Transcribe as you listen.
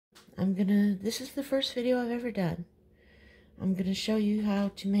this is the first video I've ever done. I'm gonna show you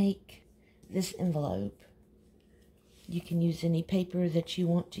how to make this envelope. You can use any paper that you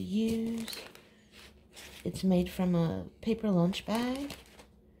want to use. It's made from a paper lunch bag.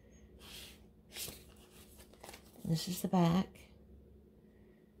 This is the back.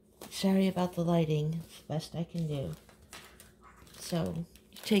 Sorry about the lighting. It's the best I can do. So,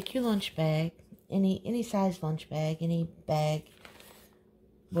 you take your lunch bag, any size lunch bag, any bag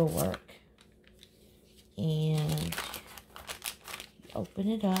will work. And open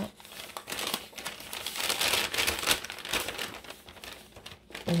it up.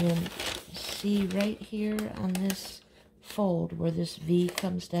 And then see right here on this fold where this V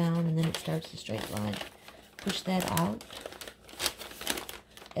comes down and then it starts a straight line. Push that out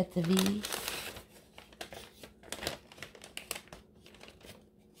at the V.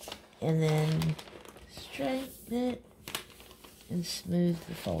 And then straighten it and smooth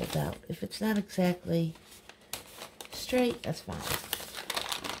the fold out. If it's not exactly straight, that's fine.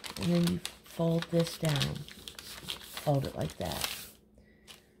 And then you fold this down. Fold it like that.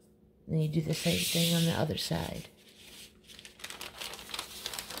 And then you do the same thing on the other side.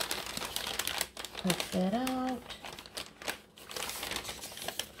 Push that out.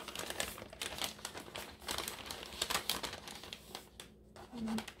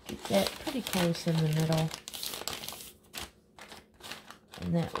 Get that pretty close in the middle.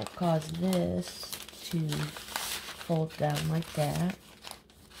 And that will cause this to fold down like that.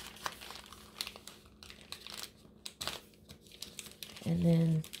 And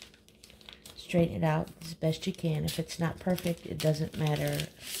then straighten it out as best you can. If it's not perfect, it doesn't matter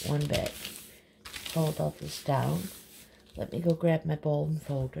one bit. Fold all this down. Let me go grab my bone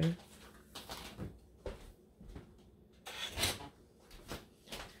folder.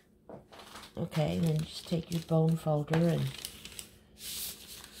 Okay, and then just take your bone folder and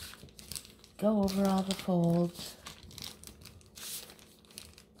go over all the folds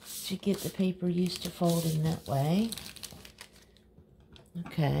to get the paper used to folding that way.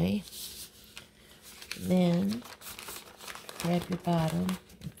 Okay. Then grab your bottom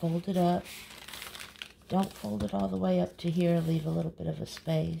and fold it up. Don't fold it all the way up to here. Leave a little bit of a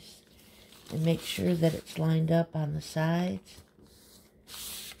space. And make sure that it's lined up on the sides.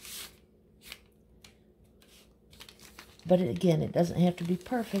 But again, it doesn't have to be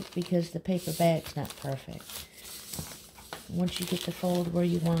perfect because the paper bag's not perfect. Once you get the fold where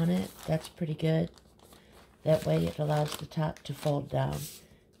you want it, that's pretty good. That way it allows the top to fold down.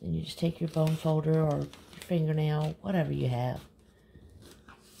 Then you just take your bone folder or your fingernail, whatever you have.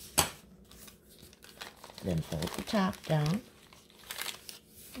 Then fold the top down.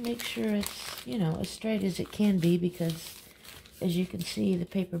 Make sure it's, as straight as it can be because as you can see, the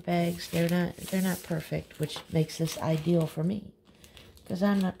paper bags, they're not perfect, which makes this ideal for me because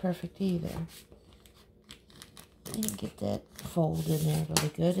I'm not perfect either. And get that fold in there really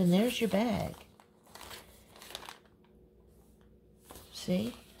good, and there's your bag.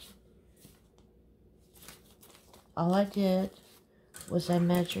 See? All I did was I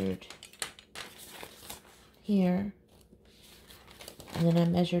measured here, and then I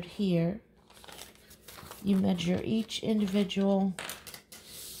measured here. You measure each individual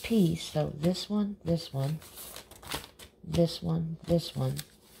piece. So this one, this one, this one, this one.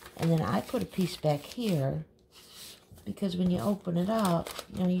 And then I put a piece back here because when you open it up,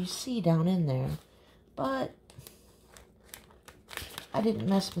 you see down in there. But I didn't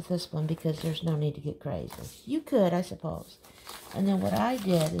mess with this one because there's no need to get crazy. You could, I suppose. And then what I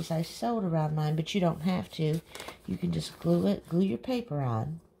did is I sewed around mine, but you don't have to. You can just glue your paper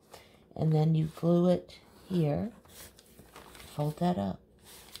on. And then you glue it here, fold that up,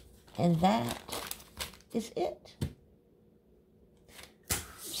 and that is it. I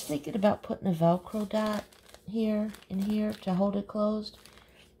was thinking about putting a Velcro dot here and here to hold it closed,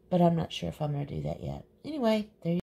 but I'm not sure if I'm going to do that yet. Anyway, there you go.